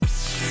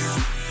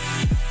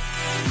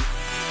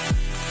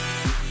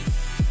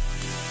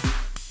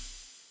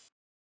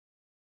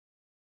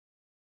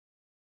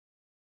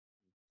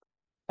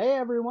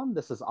everyone,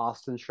 this is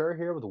Austin Schur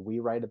here with We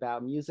Write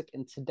About Music,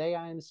 and today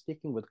I am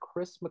speaking with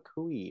Chris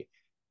McCooey.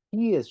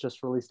 He has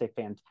just released a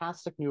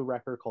fantastic new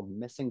record called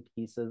Missing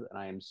Pieces, and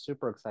I am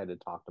super excited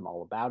to talk to him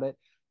all about it.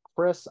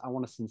 Chris, I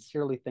want to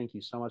sincerely thank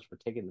you so much for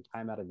taking the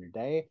time out of your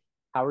day.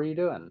 How are you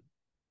doing?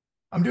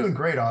 I'm doing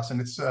great, Austin.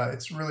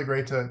 It's really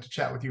great to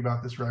chat with you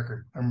about this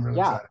record. I'm really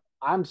Yeah, excited.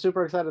 I'm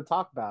super excited to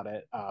talk about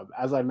it.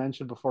 As I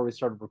mentioned before we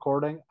started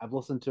recording, I've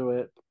listened to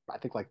it, I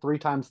think like three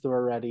times through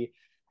already,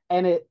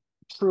 and it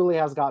truly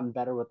has gotten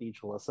better with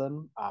each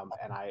listen.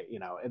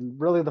 And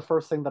really the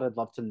first thing that I'd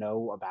love to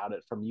know about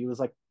it from you is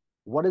like,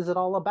 what is it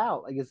all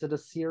about? Like, is it a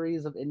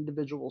series of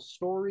individual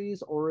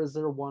stories or is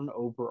there one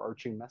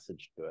overarching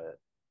message to it?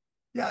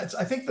 Yeah,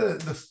 I think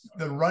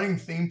the running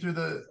theme through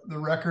the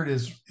record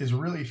is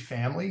really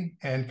family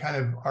and kind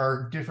of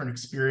our different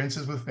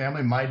experiences with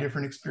family, my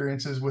different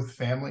experiences with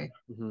family.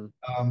 Hmm.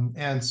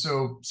 And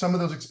so some of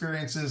those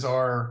experiences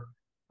are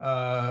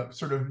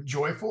sort of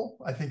joyful.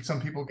 I think some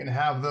people can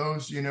have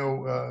those.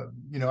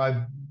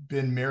 I've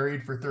been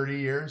married for 30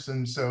 years,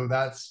 and so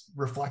that's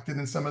reflected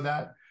in some of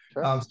that.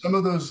 Sure. Some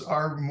of those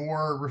are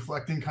more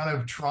reflecting kind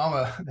of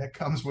trauma that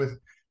comes with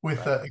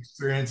Right.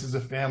 experiences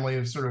of family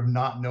of sort of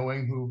not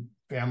knowing who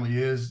family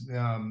is.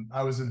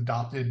 I was an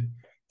adopted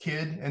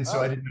kid, and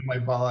so I Oh, didn't know my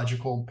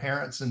biological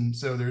parents, and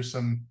so there's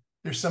some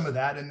of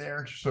that in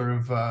there, sort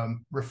of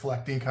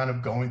reflecting, kind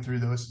of going through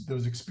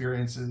those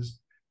experiences.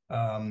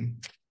 Um,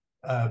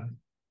 uh,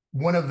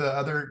 One of the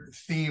other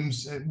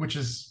themes, which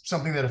is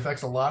something that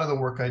affects a lot of the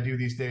work I do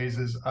these days,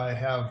 is I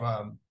have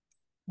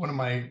one of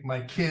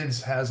my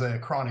kids has a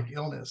chronic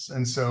illness,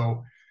 and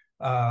so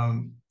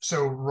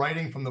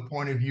writing from the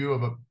point of view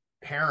of a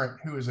parent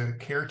who is a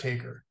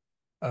caretaker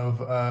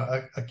of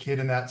a kid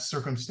in that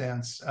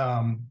circumstance,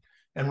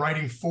 and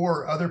writing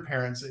for other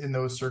parents in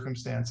those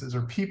circumstances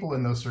or people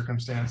in those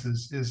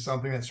circumstances is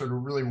something that sort of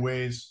really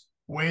weighs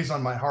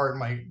on my heart,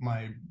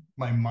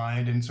 my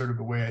mind, and sort of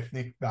the way I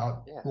think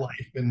about yeah.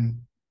 life and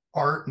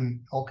art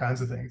and all kinds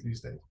of things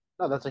these days.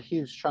 No, that's a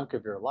huge chunk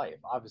of your life.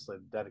 Obviously,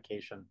 the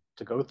dedication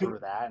to go through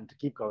that and to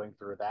keep going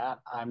through that.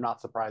 I'm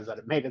not surprised that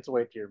it made its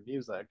way to your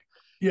music.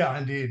 Yeah,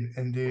 indeed.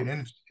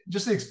 And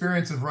just the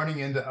experience of running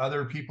into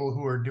other people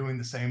who are doing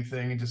the same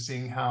thing and just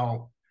seeing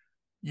how,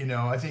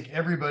 I think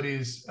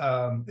everybody's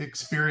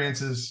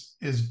experience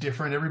is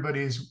different.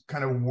 Everybody's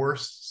kind of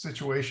worst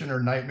situation or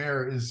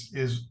nightmare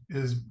is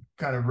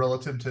kind of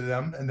relative to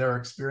them and their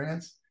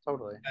experience.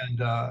 Totally.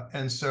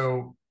 And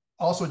so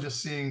also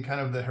just seeing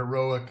kind of the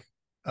heroic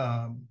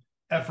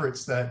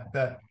efforts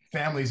that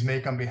families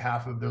make on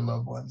behalf of their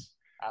loved ones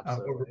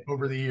Absolutely.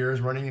 over the years,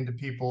 running into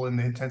people in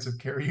the intensive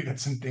care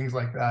units and things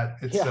like that.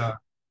 Yeah,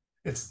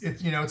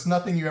 It's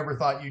nothing you ever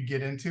thought you'd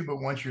get into, but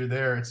once you're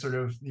there, it's sort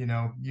of,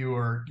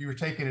 you're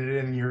taking it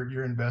in and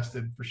you're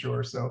invested for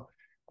sure. So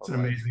it's an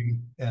totally.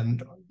 amazing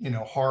and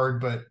hard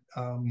but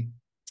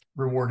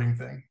rewarding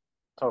thing.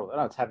 Totally.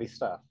 No, it's heavy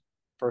stuff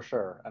for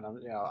sure. And,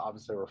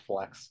 obviously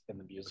reflects in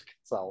the music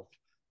itself.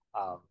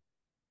 Um,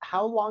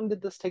 how long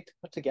did this take to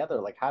put together?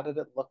 Like, how did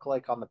it look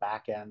like on the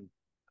back end,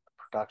 the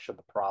production,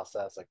 the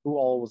process? Like, who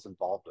all was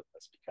involved in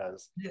this?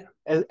 Because Yeah.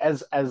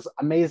 as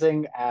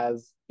amazing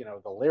as,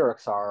 the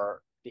lyrics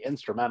are, the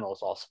instrumental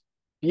is also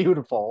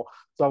beautiful.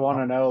 So I want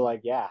to know,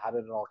 like, yeah, how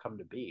did it all come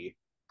to be?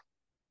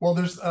 Well,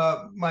 there's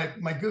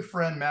my good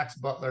friend Max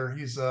Butler.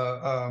 He's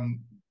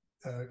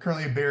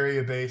currently a Bay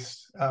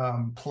Area-based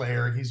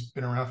player. He's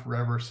been around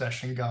forever.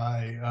 Session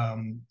guy.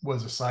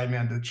 Was a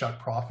sideman to Chuck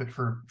Prophet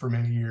for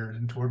many years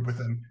and toured with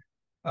him.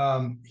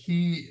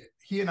 He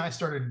and I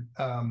started.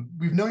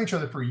 We've known each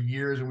other for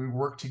years, and we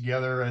worked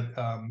together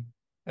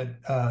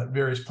at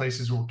various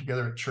places. We worked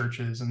together at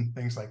churches and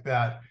things like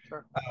that.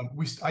 Sure.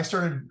 I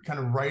started kind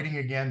of writing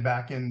again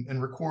back in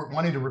and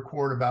wanting to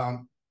record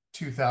about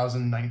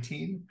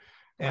 2019,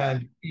 Okay.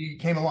 and he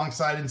came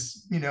alongside and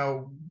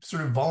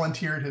sort of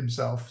volunteered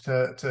himself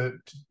to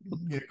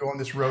go on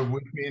this road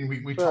with me, and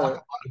we talk a Sure.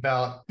 lot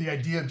about the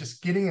idea of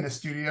just getting in a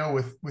studio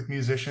with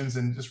musicians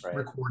and just Right.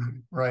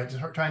 recording, right,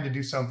 just trying to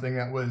do something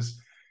that was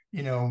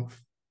you know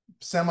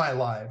semi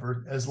live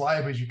or as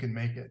live as you can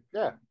make it.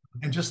 Yeah.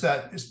 And just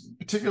that,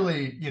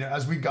 particularly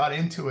as we got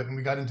into it and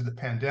we got into the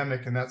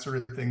pandemic and that sort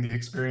of thing, the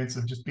experience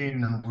of just being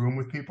in a room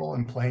with people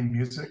and playing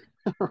music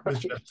was Right.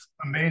 just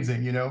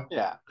amazing.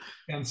 Yeah.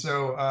 And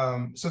so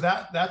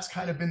that's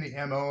kind of been the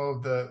MO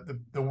of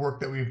the work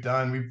that we've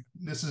done.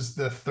 This is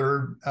the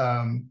third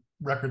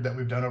record that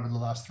we've done over the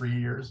last 3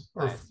 years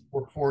Nice.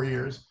 or 4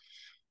 years.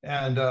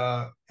 And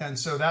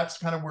so that's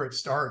kind of where it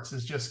starts,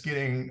 is just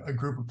getting a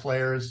group of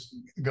players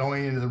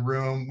going into the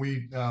room.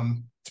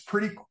 It's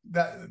pretty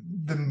that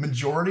the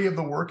majority of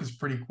the work is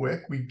pretty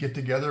quick. We get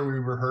together, we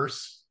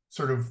rehearse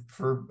sort of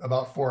for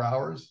about 4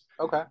 hours,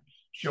 Okay.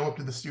 show up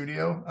to the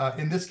studio.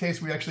 In this case,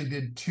 we actually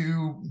did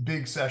two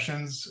big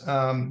sessions.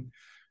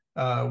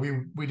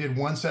 We did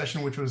one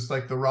session which was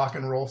like the rock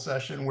and roll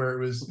session, where it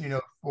was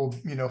full,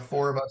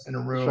 four of us in a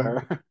room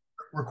Sure.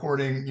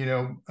 recording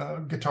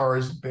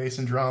guitars, bass,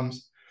 and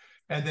drums.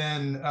 And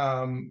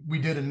then we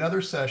did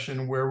another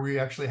session where we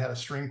actually had a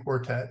string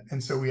quartet.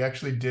 And so we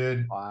actually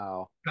did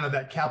Wow. kind of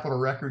that Capitol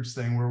Records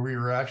thing where we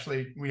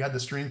had the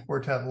string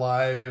quartet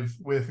live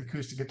with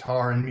acoustic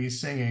guitar and me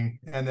singing.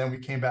 And then we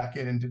came back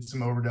in and did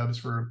some overdubs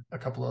for a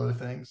couple other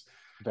things.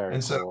 Very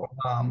And so,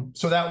 cool.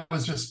 so that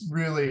was just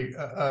really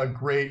a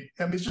great,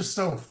 I mean, it's just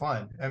so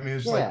fun. I mean,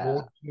 it's like Yeah.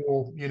 old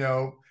school,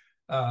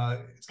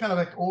 it's kind of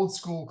like old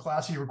school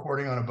classy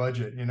recording on a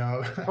budget, you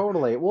know?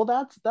 Totally. Well,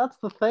 that's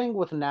the thing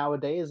with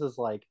nowadays is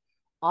like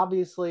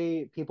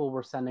obviously people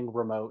were sending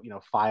remote,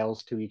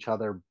 files to each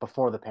other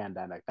before the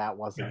pandemic. That Yeah,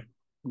 wasn't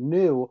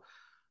new,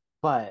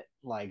 but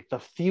like the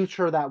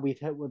future that we've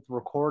hit with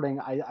recording,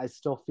 I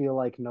still feel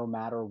like no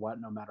matter what,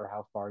 no matter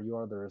how far you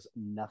are, there's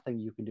nothing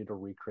you can do to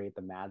recreate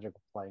the magic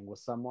of playing with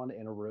someone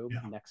in a room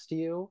yeah, next to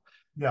you.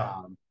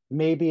 yeah,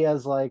 Maybe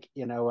as like,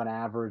 an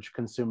average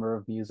consumer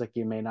of music,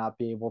 you may not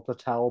be able to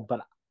tell,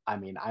 but I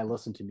mean, I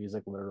listen to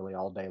music literally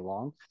all day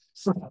long.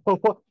 So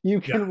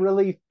you yeah, can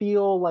really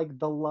feel like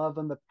the love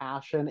and the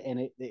passion,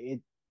 and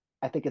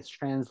I think it's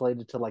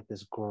translated to like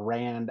this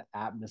grand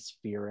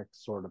atmospheric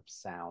sort of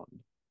sound,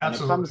 and it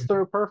comes absolutely.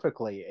 through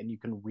perfectly, and you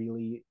can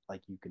really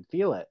like you can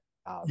feel it.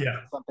 Yeah,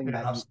 It's something yeah,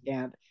 that you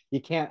absolutely.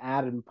 can't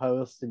add in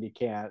post, and you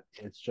can't.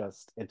 It's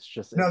just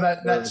No, that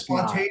it's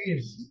not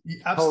spontaneous,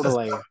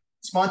 totally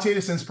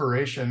spontaneous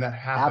inspiration that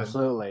happened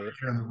absolutely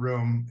here in the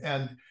room.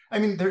 And I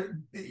mean,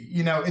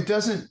 it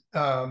doesn't,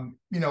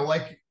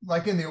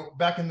 like in the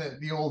back in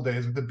the old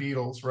days with the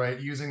Beatles, right?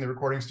 Using the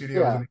recording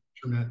studio as yeah an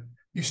instrument,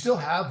 you still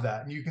have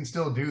that, and you can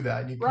still do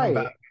that, and you come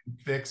back right and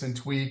fix and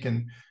tweak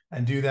and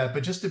do that.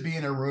 But just to be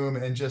in a room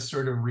and just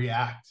sort of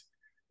react,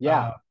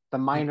 yeah uh, the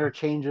you minor know,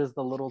 changes,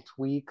 the little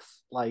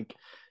tweaks, like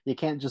you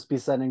can't just be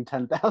sending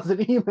 10,000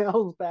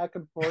 emails back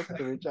and forth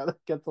to each other. It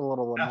gets a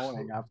little annoying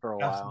absolutely, after a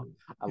while. absolutely,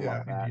 I love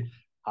yeah, that. indeed.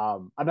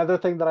 Another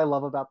thing that I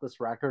love about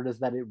this record is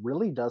that it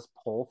really does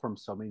pull from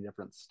so many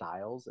different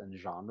styles and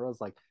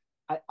genres. Like,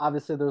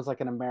 obviously, there's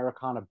like an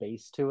Americana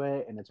base to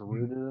it, and it's Mhm.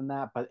 rooted in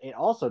that, but it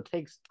also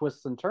takes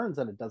twists and turns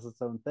and it does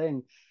its own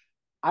thing.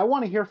 I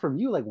want to hear from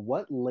you. Like,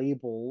 what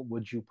label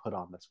would you put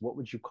on this? What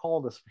would you call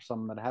this for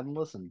someone that hadn't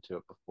listened to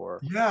it before?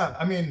 Yeah,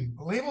 I mean,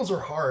 labels are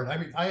hard. I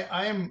mean,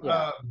 I am,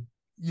 Yeah.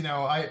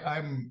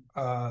 I'm,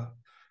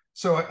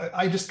 so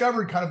I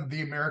discovered kind of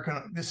the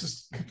American, this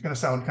is going to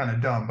sound kind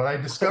of dumb, but I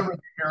discovered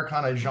the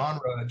Americana genre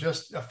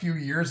just a few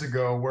years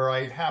ago where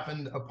I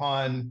happened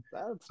upon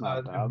That's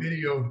not the dumb.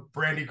 video of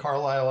Brandy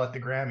Carlisle at the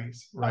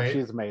Grammys, Oh, right?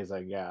 she's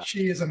amazing. Yeah.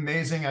 She is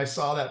amazing. I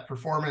saw that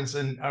performance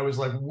and I was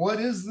like, what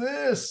is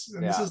this?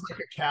 And this Yeah. is like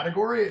a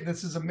category.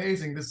 This is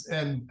amazing.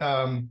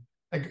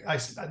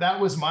 That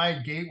was my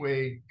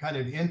gateway kind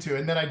of into it.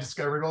 And then I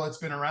discovered, well, it's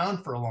been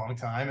around for a long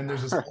time. And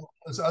there's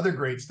this other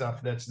great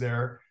stuff that's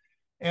there.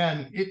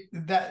 And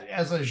that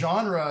as a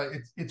genre,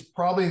 it's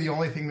probably the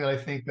only thing that I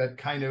think that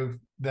kind of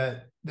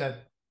that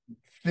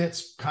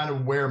fits kind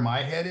of where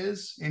my head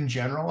is in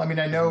general. I mean,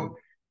 I Mhm. know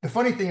the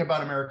funny thing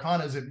about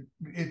Americana is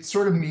it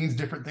sort of means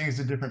different things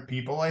to different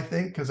people, I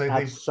think, because I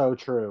think, That's so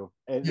true.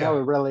 No, yeah,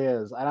 it really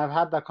is. And I've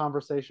had that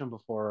conversation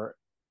before,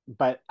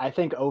 but I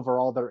think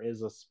overall there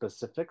is a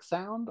specific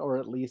sound, or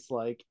at least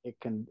like it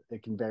can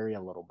vary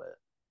a little bit.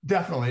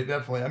 definitely,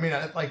 definitely. I mean,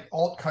 like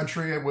alt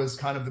country, it was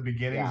kind of the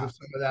beginnings Yeah. of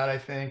some of that, I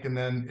think, and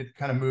then it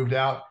kind of moved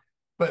out.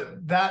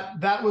 But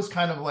that was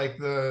kind of like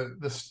the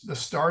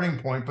starting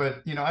point.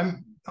 But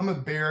I'm a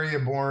Bay Area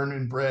born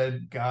and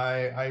bred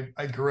guy.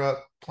 I grew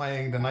up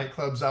playing the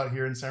nightclubs out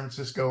here in San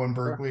Francisco and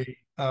Sure. Berkeley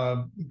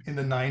in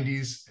the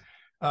 '90s.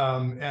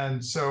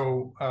 And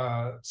so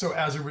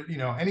as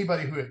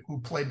anybody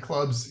who played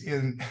clubs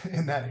in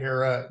that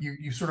era,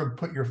 you sort of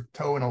put your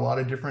toe in a lot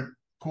of different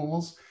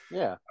pools.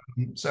 Yeah.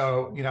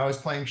 So, I was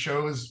playing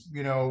shows,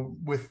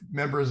 with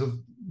members of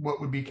what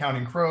would be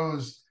Counting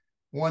Crows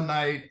one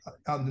night.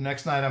 The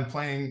next night, I'm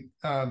playing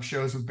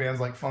shows with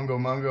bands like Fungo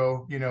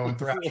Mungo, and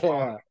thrash funk,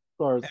 Yeah. Of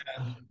course.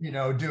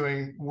 and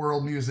doing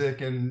world music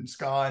and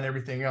ska and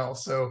everything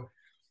else. So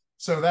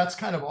that's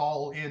kind of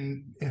all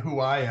in who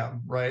I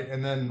am, right?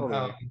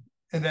 Totally.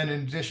 And then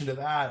in addition to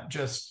that,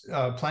 just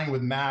playing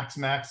with Max.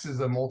 Max is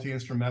a multi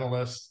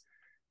instrumentalist.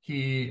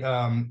 He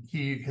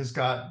has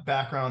got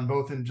background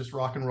both in just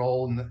rock and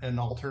roll and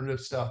alternative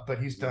stuff, but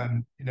he's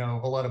Mhm. done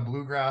a lot of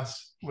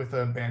bluegrass with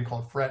a band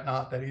called Fret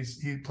Not that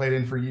he played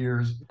in for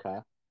years, Okay.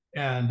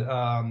 and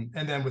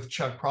then with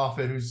Chuck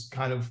Prophet, who's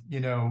kind of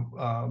kind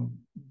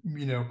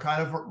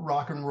of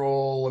rock and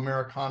roll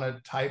Americana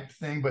type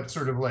thing, but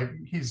sort of like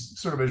he's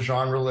sort of a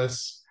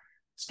genreless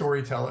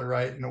storyteller,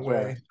 right, in a Sure.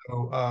 way.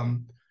 So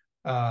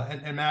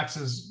and Max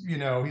is he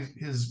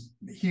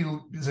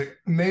is an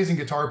amazing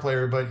guitar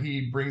player, but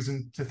he brings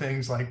into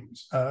things like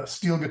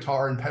steel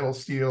guitar and pedal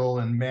steel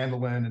and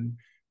mandolin and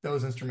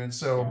those instruments.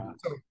 So Yeah.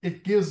 so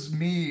it gives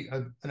me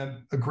a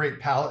great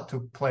palette to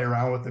play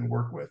around with and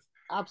work with.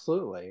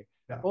 Absolutely.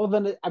 Yeah, Well,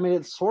 then, I mean,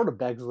 it sort of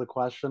begs the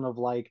question of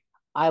like,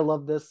 I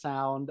love this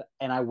sound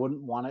and I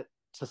wouldn't want it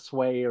to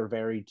sway or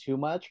vary too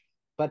much.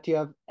 But do you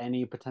have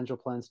any potential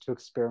plans to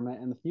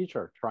experiment in the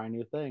future, try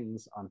new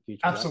things on future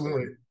records?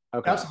 absolutely.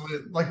 Okay.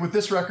 Absolutely. Like with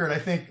this record, I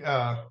think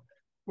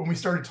when we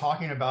started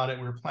talking about it,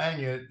 we were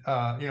playing it.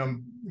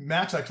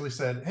 Max actually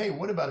said, "Hey,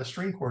 what about a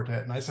string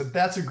quartet?" And I said,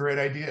 "That's a great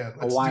idea.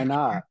 Let's do Why a string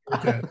not?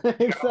 quartet."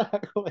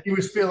 Exactly. He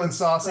was feeling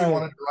saucy, Right.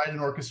 wanted to write an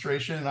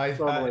orchestration, and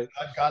Totally.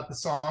 I've got the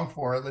song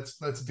for it.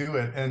 Let's do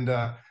it. And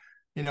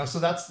so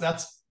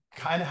that's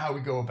kind of how we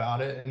go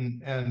about it.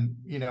 And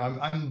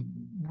I'm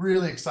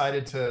really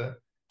excited to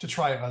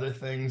try other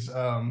things.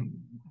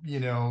 You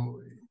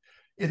know,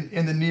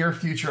 in the near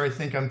future, I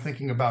think I'm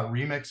thinking about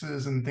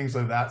remixes and things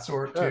of that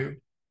sort Sure. too.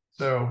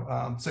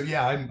 So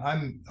yeah,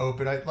 I'm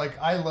open.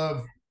 I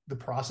love the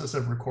process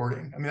of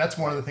recording. I mean, that's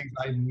one of Right. the things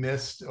I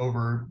missed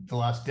over the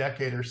last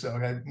decade or so.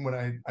 When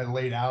I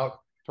laid out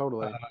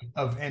Totally.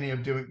 of any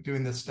of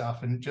doing this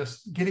stuff, and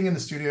just getting in the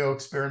studio,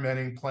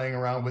 experimenting, playing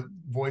around with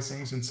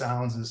voicings and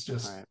sounds is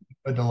just Right.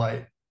 a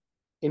delight.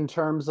 In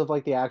terms of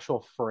like the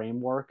actual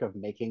framework of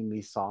making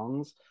these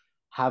songs,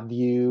 have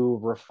you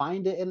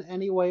refined it in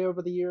any way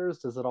over the years?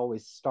 Does it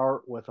always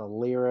start with a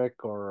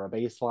lyric or a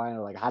bass line?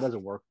 Or like how does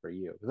it work for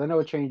you? Because I know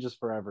it changes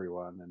for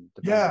everyone and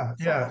depending on Yeah,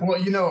 the yeah. song.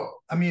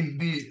 Well, I mean,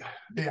 the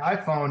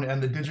iPhone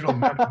and the digital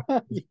memory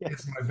Yeah,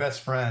 is my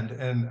best friend,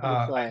 and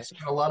I would I say.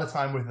 spend a lot of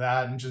time with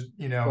that, and just Of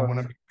when course.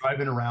 I'm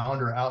driving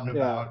around or out and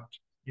Yeah.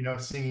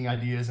 about, singing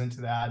ideas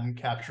into that and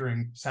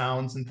capturing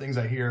sounds and things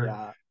I hear.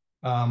 Yeah.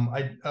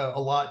 I A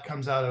lot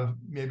comes out of,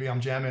 maybe I'm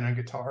jamming on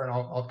guitar and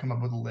I'll come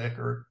up with a lick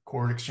or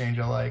chord exchange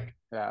I like,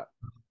 Yeah.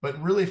 but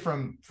really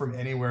from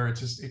anywhere.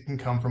 It can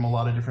come from a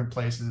lot of different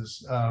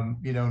places.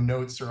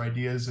 Notes or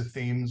ideas of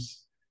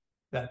themes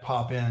that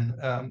pop in.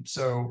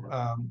 So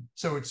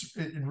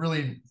it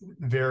really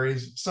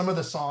varies. Some of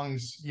the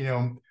songs,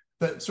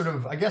 that sort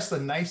of, I guess the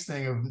nice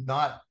thing of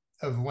not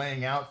of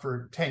laying out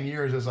for 10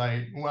 years,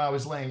 when I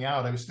was laying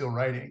out, I was still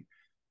writing.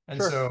 And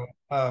Sure.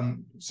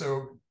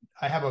 so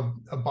I have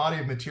a body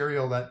of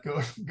material that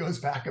goes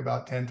back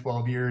about 10,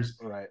 12 years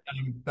Right.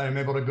 that I'm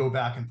able to go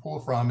back and pull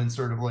from, and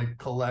sort of like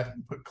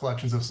put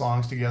collections of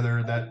songs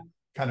together that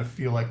kind of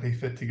feel like they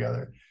fit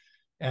together.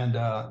 And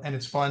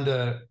it's fun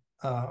to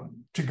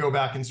go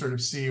back and sort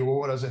of see, well,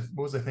 what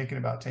was I thinking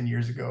about 10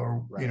 years ago,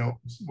 or Right.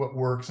 what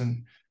works,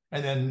 and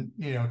then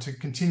to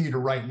continue to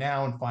write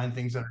now and find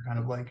things that are kind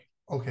of like,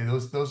 okay,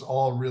 those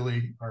all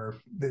really are,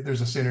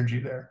 there's a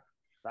synergy there.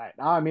 Right.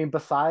 No, I mean,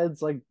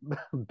 besides like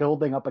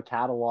building up a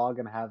catalog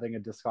and having a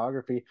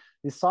discography,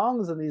 these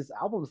songs and these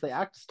albums, they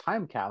act as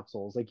time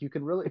capsules. Like you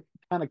can really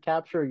kind of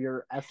capture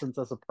your essence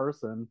as a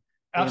person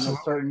in a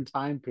Absolutely. certain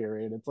time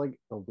period. It's like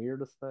the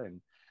weirdest thing.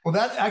 Well,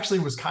 that actually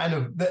was kind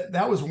of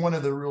that was one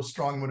of the real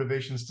strong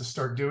motivations to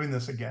start doing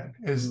this again,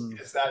 Mm,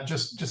 is that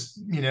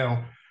just you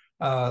know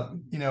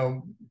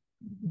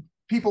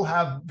people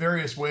have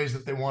various ways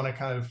that they want to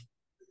kind of,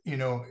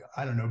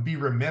 I don't know, be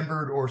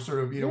remembered, or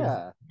sort of,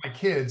 yeah, my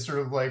kids sort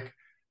of like,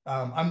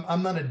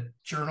 I'm not a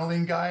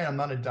journaling guy, I'm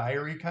not a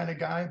diary kind of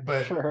guy,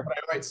 but sure.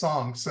 I write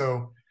songs.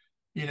 So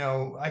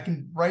I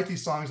can write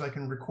these songs, I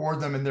can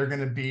record them, and they're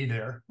going to be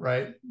there,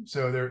 right?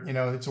 So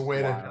it's a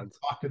way to kind of Wild.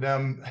 talk to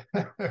them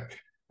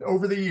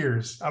over the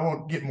years. I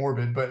won't get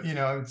morbid, but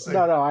it's No,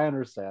 like, no, I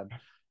understand.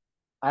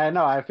 I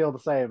know, I feel the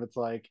same. It's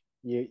like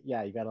you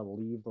got to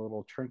leave the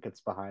little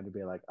trinkets behind to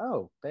be like,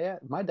 oh,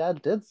 my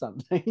dad did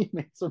something. He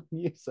made some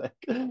music.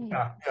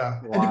 yeah, yeah.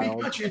 And to be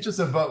Wild. conscientious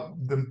about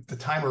the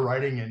time we're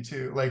writing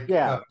into, like,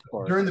 Yeah,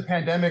 of during course. the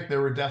pandemic,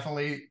 there were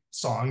definitely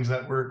songs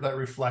that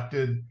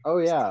reflected Oh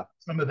yeah,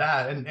 some of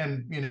that,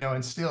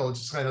 and still it's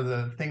just kind of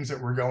the things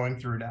that we're going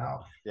through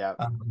now. yeah.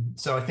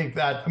 So I think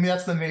that, I mean,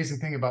 that's the amazing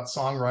thing about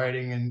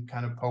songwriting and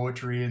kind of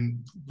poetry and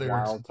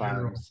lyrics in Wild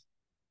general. times.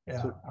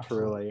 Yeah, absolutely.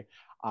 Truly.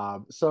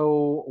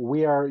 So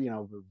we are,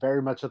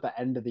 very much at the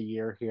end of the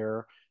year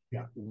here.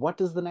 Yeah. What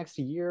does the next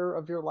year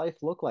of your life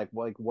look like?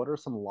 Like, what are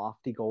some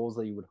lofty goals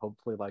that you would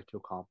hopefully like to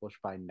accomplish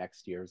by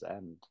next year's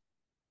end?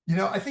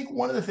 I think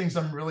one of the things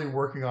I'm really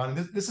working on, and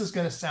this is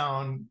going to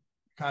sound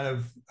kind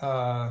of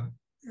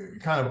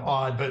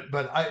odd,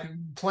 but I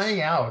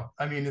playing out,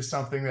 I mean, is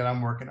something that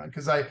I'm working on,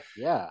 because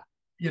Yeah.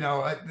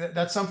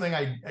 that's something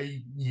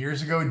I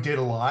years ago did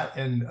a lot,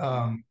 and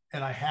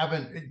I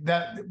haven't,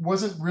 that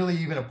wasn't really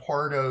even a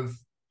part of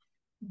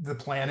the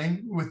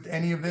planning with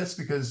any of this,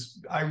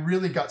 because I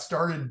really got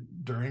started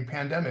during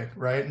pandemic,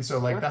 right? And so,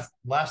 like, Sure. that's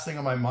the last thing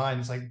on my mind.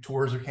 It's like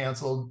tours are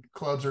canceled,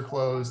 clubs are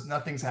closed,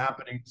 nothing's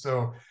happening.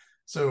 So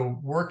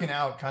working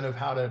out kind of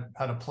how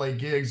to play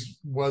gigs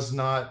was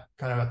not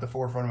kind of at the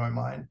forefront of my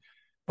mind.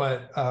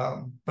 But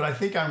I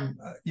think I'm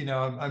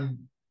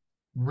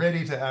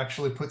ready to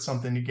actually put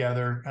something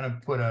together, kind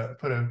of put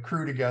a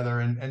crew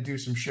together, and do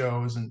some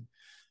shows, and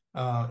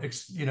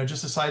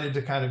just decided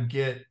to kind of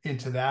get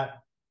into that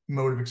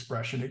mode of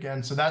expression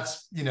again. So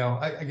that's,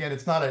 again,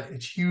 it's not a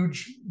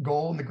huge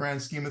goal in the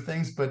grand scheme of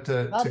things, but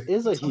to That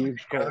is a put something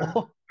huge together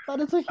goal. That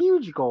is a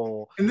huge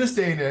goal. in this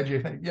day and age,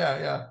 you think, yeah,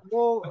 yeah,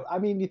 Well, I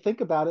mean, you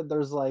think about it,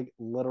 there's like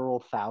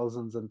literal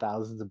thousands and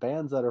thousands of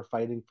bands that are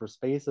fighting for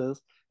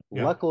spaces.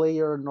 yeah. Luckily,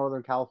 you're in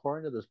Northern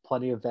California. There's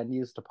plenty of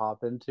venues to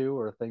pop into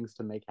or things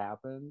to make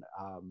happen.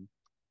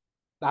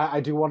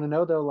 I do want to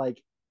know though,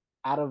 like,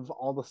 out of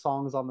all the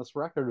songs on this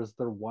record, is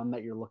there one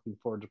that you're looking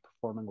forward to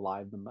performing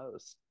live the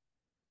most?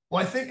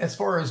 Well, I think as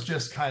far as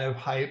just kind of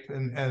hype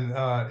and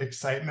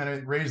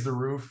excitement, "Raise the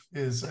Roof"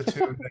 is a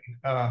tune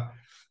that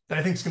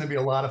I think is going to be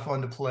a lot of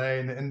fun to play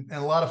and a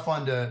lot of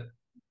fun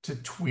to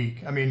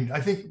tweak. I mean,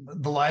 I think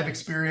the live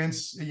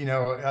experience,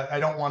 I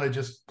don't want to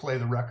just play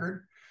the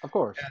record, Of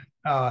course.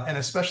 and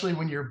especially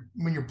when you're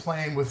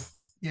playing with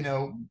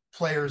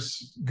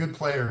players, good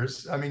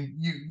players. I mean,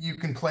 you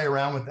can play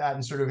around with that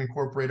and sort of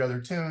incorporate other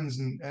tunes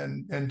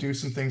and do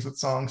some things with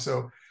songs.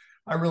 So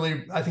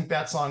I think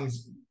that song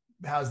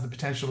has the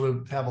potential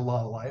to have a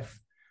lot of life.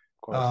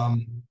 Of course.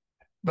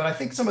 But I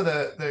think some of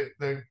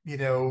the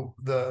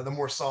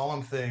more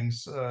solemn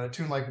things, a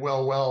tune like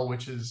 "Well Well,"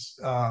 which is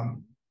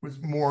was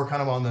more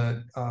kind of on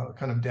the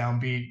kind of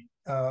downbeat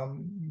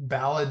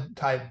ballad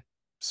type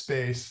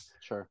space.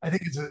 Sure. I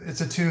think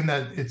it's a tune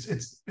that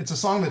it's a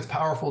song that's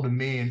powerful to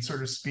me and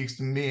sort of speaks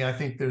to me. I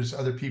think there's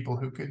other people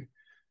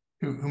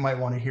who might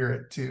want to hear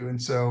it too,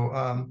 and so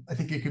I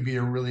think it could be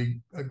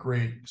a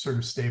great sort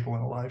of staple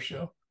in a live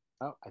show.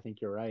 Oh, I think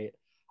you're right.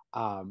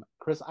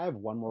 Chris, I have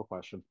one more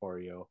question for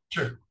you.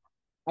 Sure.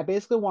 I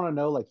basically want to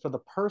know, like, for the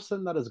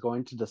person that is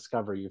going to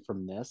discover you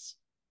from this,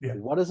 Yeah.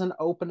 what is an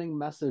opening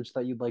message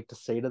that you'd like to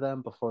say to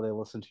them before they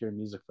listen to your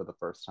music for the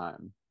first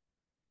time?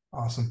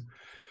 Awesome.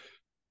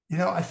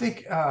 I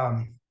think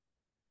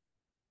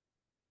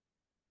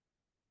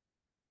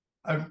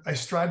I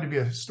strive to be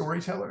a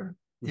storyteller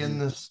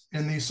Mm-hmm.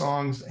 in these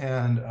songs,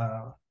 and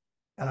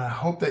I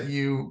hope that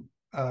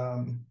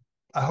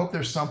I hope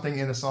there's something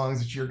in the songs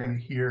that you're going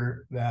to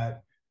hear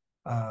that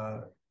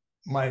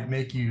might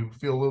make you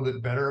feel a little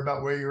bit better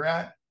about where you're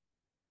at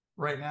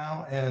right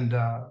now,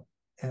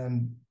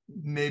 and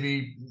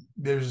maybe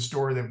there's a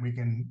story that we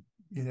can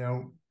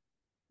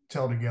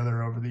tell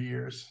together over the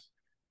years.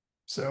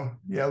 So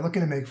yeah,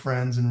 looking to make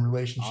friends and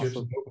relationships.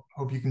 Awesome.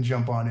 Hope you can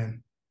jump on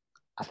in.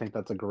 I think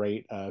that's a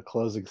great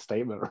closing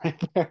statement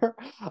right there.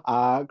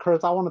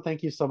 Chris, I want to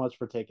thank you so much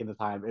for taking the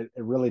time. It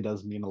really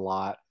does mean a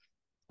lot.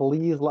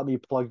 Please let me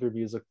plug your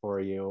music for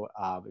you.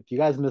 If you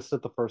guys missed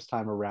it the first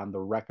time around, the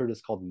record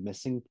is called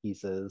Missing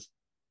Pieces.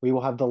 We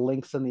will have the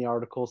links in the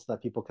article so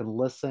that people can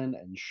listen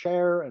and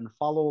share and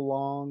follow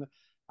along.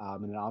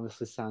 And it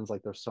obviously sounds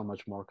like there's so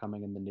much more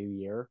coming in the new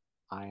year.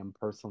 I am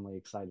personally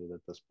excited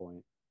at this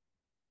point.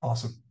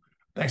 Awesome.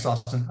 Thanks,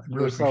 Austin. I You're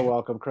really so appreciate it.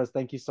 welcome, Chris.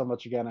 Thank you so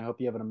much again. I hope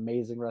you have an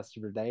amazing rest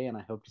of your day, and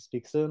I hope to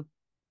speak soon.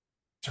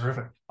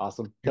 Terrific.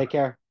 Awesome. Take Goodbye.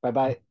 care. Bye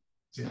bye.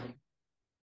 See you.